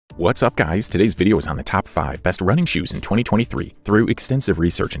What's up guys, today's video is on the top 5 best running shoes in 2023. Through extensive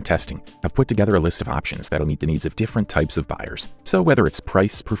research and testing, I've put together a list of options that'll meet the needs of different types of buyers. So whether it's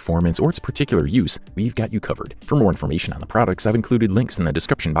price, performance, or its particular use, we've got you covered. For more information on the products, I've included links in the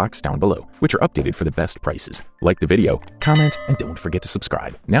description box down below, which are updated for the best prices. Like the video, comment, and don't forget to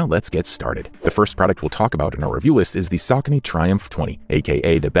subscribe. Now let's get started. The first product we'll talk about in our review list is the Saucony Triumph 20,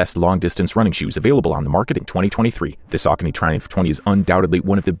 aka the best long-distance running shoes available on the market in 2023. The Saucony Triumph 20 is undoubtedly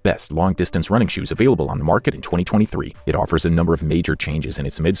one of the best long-distance running shoes available on the market in 2023. It offers a number of major changes in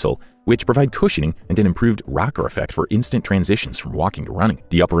its midsole, which provide cushioning and an improved rocker effect for instant transitions from walking to running.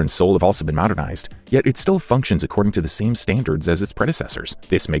 The upper and sole have also been modernized, yet it still functions according to the same standards as its predecessors.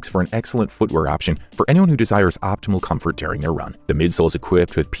 This makes for an excellent footwear option for anyone who desires optimal comfort during their run. The midsole is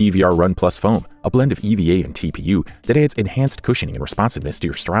equipped with PVR Run Plus foam, a blend of EVA and TPU that adds enhanced cushioning and responsiveness to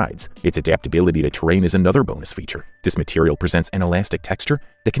your strides. Its adaptability to terrain is another bonus feature. This material presents an elastic texture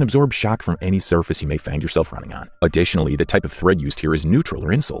that can absorb shock from any surface you may find yourself running on. Additionally, the type of thread used here is neutral or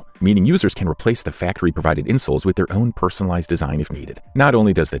insole, meaning users can replace the factory-provided insoles with their own personalized design if needed. Not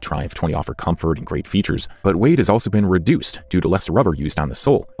only does the Triumph 20 offer comfort and great features, but weight has also been reduced due to less rubber used on the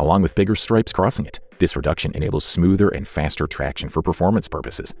sole, along with bigger stripes crossing it. This reduction enables smoother and faster traction for performance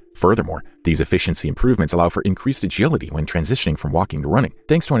purposes. Furthermore, these efficiency improvements allow for increased agility when transitioning from walking to running,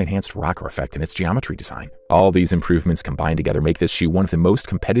 thanks to an enhanced rocker effect in its geometry design. All these improvements combined together make this shoe one of the most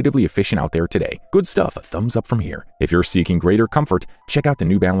competitively efficient out there today. Good stuff, a thumbs up from here. If you're seeking greater comfort, check out the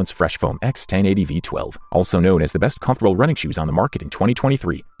New Balance Fresh Foam X 1080 V12, also known as the best comfortable running shoes on the market in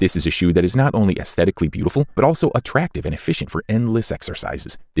 2023. This is a shoe that is not only aesthetically beautiful, but also attractive and efficient for endless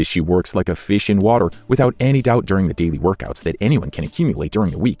exercises. This shoe works like a fish in water without any doubt during the daily workouts that anyone can accumulate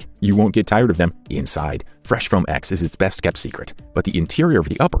during the week. You won't get tired of them. Inside, Fresh Foam X is its best kept secret, but the interior of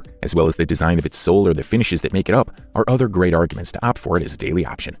the upper, as well as the design of its sole or the finishes that make it up, are other great arguments to opt for it as a daily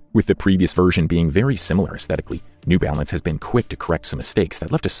option. With the previous version being very similar aesthetically, New Balance has been quick to correct some mistakes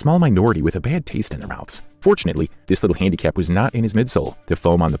that left a small minority with a bad taste in their mouths. Fortunately, this little handicap was not in his midsole. The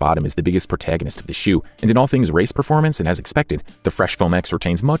foam on the bottom is the biggest protagonist of the shoe, and in all things race performance and as expected, the Fresh Foam X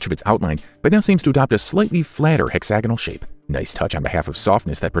retains much of its outline, but now seems to adopt a slightly flatter hexagonal shape. Nice touch on behalf of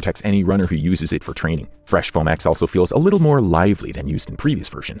softness that protects any runner who uses it for training. Fresh Foam X also feels a little more lively than used in previous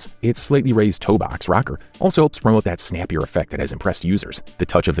versions. Its slightly raised toe box rocker also helps promote that snappier effect that has impressed users. The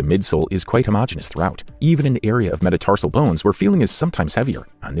touch of the midsole is quite homogeneous throughout, even in the area of metatarsal bones where feeling is sometimes heavier.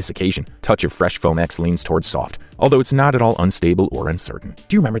 On this occasion, touch of Fresh Foam X leans towards soft, although it's not at all unstable or uncertain.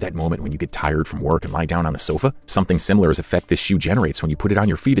 Do you remember that moment when you get tired from work and lie down on the sofa? Something similar is the effect this shoe generates when you put it on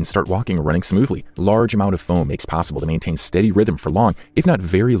your feet and start walking or running smoothly. Large amount of foam makes possible to maintain steady rhythm for long, if not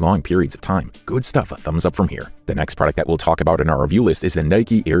very long periods of time. Good stuff, a thumbs up from here. The next product that we'll talk about in our review list is the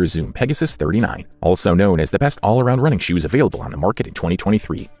Nike Air Zoom Pegasus 39, also known as the best all-around running shoes available on the market in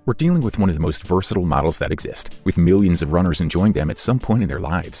 2023. We're dealing with one of the most versatile models that exist, with millions of runners enjoying them at some point in their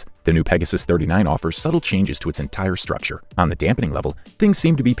lives. The new Pegasus 39 offers subtle changes to its entire structure. On the dampening level, things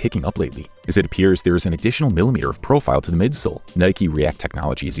seem to be picking up lately, as it appears there is an additional millimeter of profile to the midsole. Nike React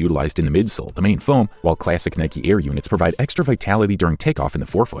technology is utilized in the midsole, the main foam, while classic Nike Air units provide extra vitality during takeoff in the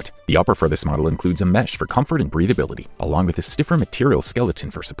forefoot. The upper for this model includes a mesh for comfort and breathability, along with a stiffer material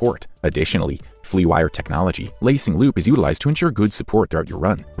skeleton for support. Additionally, flea wire technology, lacing loop, is utilized to ensure good support throughout your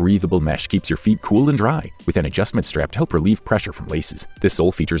run. Breathable mesh keeps your feet cool and dry, with an adjustment strap to help relieve pressure from laces. The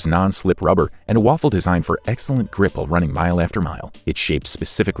sole features non-slip rubber and a waffle design for excellent grip while running mile after mile. It's shaped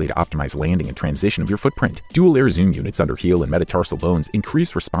specifically to optimize landing and transition of your footprint. Dual Air Zoom units under heel and metatarsal bones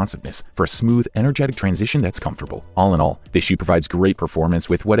increase responsiveness for a smooth, energetic transition that's comfortable. All in all, this shoe provides great performance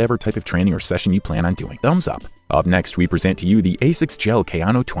with whatever type of training or session you plan on doing. Thumbs up. Up next, we present to you the ASICS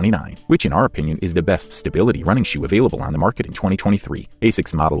Gel-Kayano 29, which in our opinion is the best stability running shoe available on the market in 2023.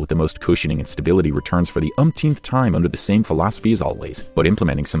 ASICS model with the most cushioning and stability returns for the umpteenth time under the same philosophy as always, but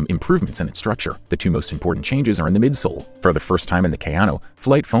implementing some improvements in its structure. The two most important changes are in the midsole. For the first time in the Kayano,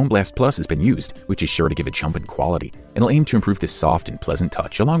 Flight Foam Blast Plus has been used, which is sure to give a jump in quality, and will aim to improve this soft and pleasant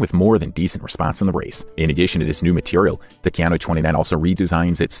touch along with more than decent response in the race. In addition to this new material, the Kayano 29 also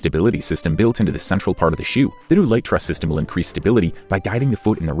redesigns its stability system built into the central part of the shoe. The new light truss system will increase stability by guiding the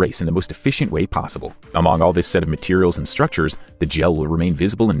foot in the race in the most efficient way possible. Among all this set of materials and structures, the gel will remain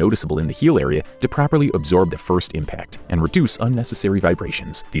visible and noticeable in the heel area to properly absorb the first impact and reduce unnecessary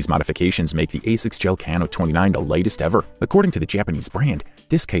vibrations. These modifications make the ASICS Gel-Kayano 29 the lightest ever. According to the Japanese brand,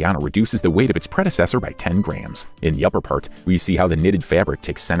 this Kayano reduces the weight of its predecessor by 10 grams. In the upper part, we see how the knitted fabric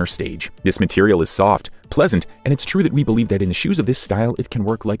takes center stage. This material is soft, pleasant, and it's true that we believe that in the shoes of this style, it can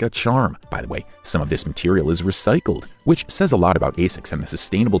work like a charm. By the way, some of this material is recycled, which says a lot about ASICS and the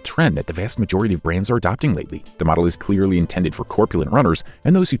sustainable trend that the vast majority of brands are adopting lately. The model is clearly intended for corpulent runners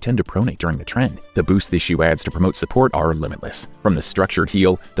and those who tend to pronate during the trend. The boost this shoe adds to promote support are limitless. From the structured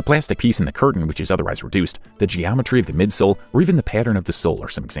heel, the plastic piece in the curtain, which is otherwise reduced, the geometry of the midsole, or even the pattern of the sole are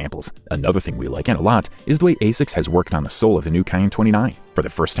some examples. Another thing we like and a lot is the way ASICS has worked on the sole of the new Cayenne 29. For the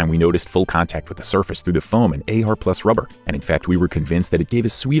first time, we noticed full contact with the surface through the foam and AR Plus rubber, and in fact, we were convinced that it gave a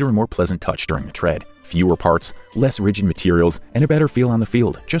sweeter and more pleasant touch during the tread. Fewer parts, less rigid materials, and a better feel on the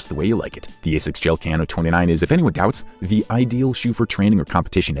field, just the way you like it. The ASICS Gel-Kayano 29 is, if anyone doubts, the ideal shoe for training or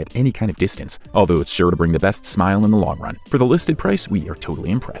competition at any kind of distance, although it's sure to bring the best smile in the long run. For the listed price, we are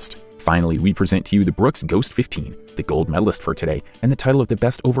totally impressed. Finally, we present to you the Brooks Ghost 15, the gold medalist for today, and the title of the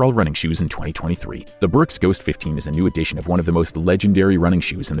best overall running shoes in 2023. The Brooks Ghost 15 is a new edition of one of the most legendary running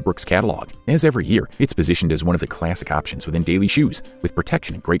shoes in the Brooks catalog. As every year, it's positioned as one of the classic options within daily shoes, with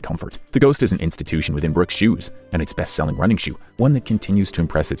protection and great comfort. The Ghost is an institution within Brooks shoes, and its best-selling running shoe, one that continues to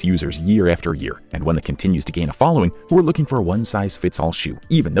impress its users year after year, and one that continues to gain a following who are looking for a one-size-fits-all shoe,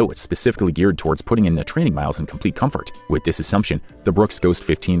 even though it's specifically geared towards putting in the training miles in complete comfort. With this assumption, the Brooks Ghost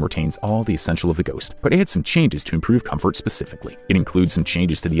 15 retains all the essential of the Ghost, but adds some changes to improve comfort specifically. It includes some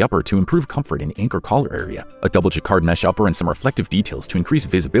changes to the upper to improve comfort in anchor collar area, a double jacquard mesh upper, and some reflective details to increase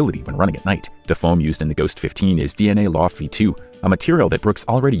visibility when running at night. The foam used in the Ghost 15 is DNA Loft V2, a material that Brooks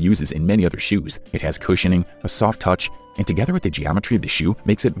already uses in many other shoes. It has cushioning, a soft touch, and together with the geometry of the shoe,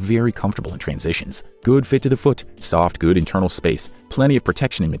 makes it very comfortable in transitions. Good fit to the foot, soft, good internal space, plenty of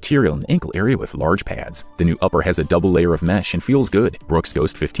protection and material in the ankle area with large pads. The new upper has a double layer of mesh and feels good. Brooks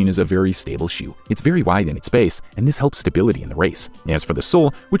Ghost 15 is a very stable shoe. It's very wide in its base, and this helps stability in the race. As for the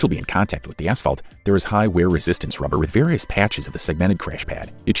sole, which will be in contact with the asphalt, there is high wear resistance rubber with various patches of the segmented crash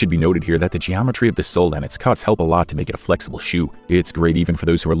pad. It should be noted here that the geometry of the sole and its cuts help a lot to make it a flexible shoe. It's great even for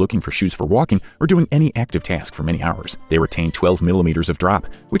those who are looking for shoes for walking or doing any active task for many hours. They retain 12 millimeters of drop,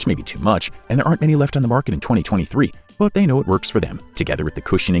 which may be too much, and there aren't many left on the market in 2023, but they know it works for them. Together with the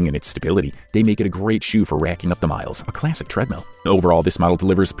cushioning and its stability, they make it a great shoe for racking up the miles, a classic treadmill. Overall, this model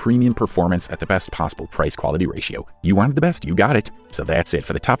delivers premium performance at the best possible price-quality ratio. You wanted the best, you got it. So that's it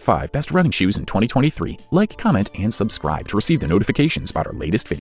for the top 5 best running shoes in 2023. Like, comment, and subscribe to receive the notifications about our latest videos.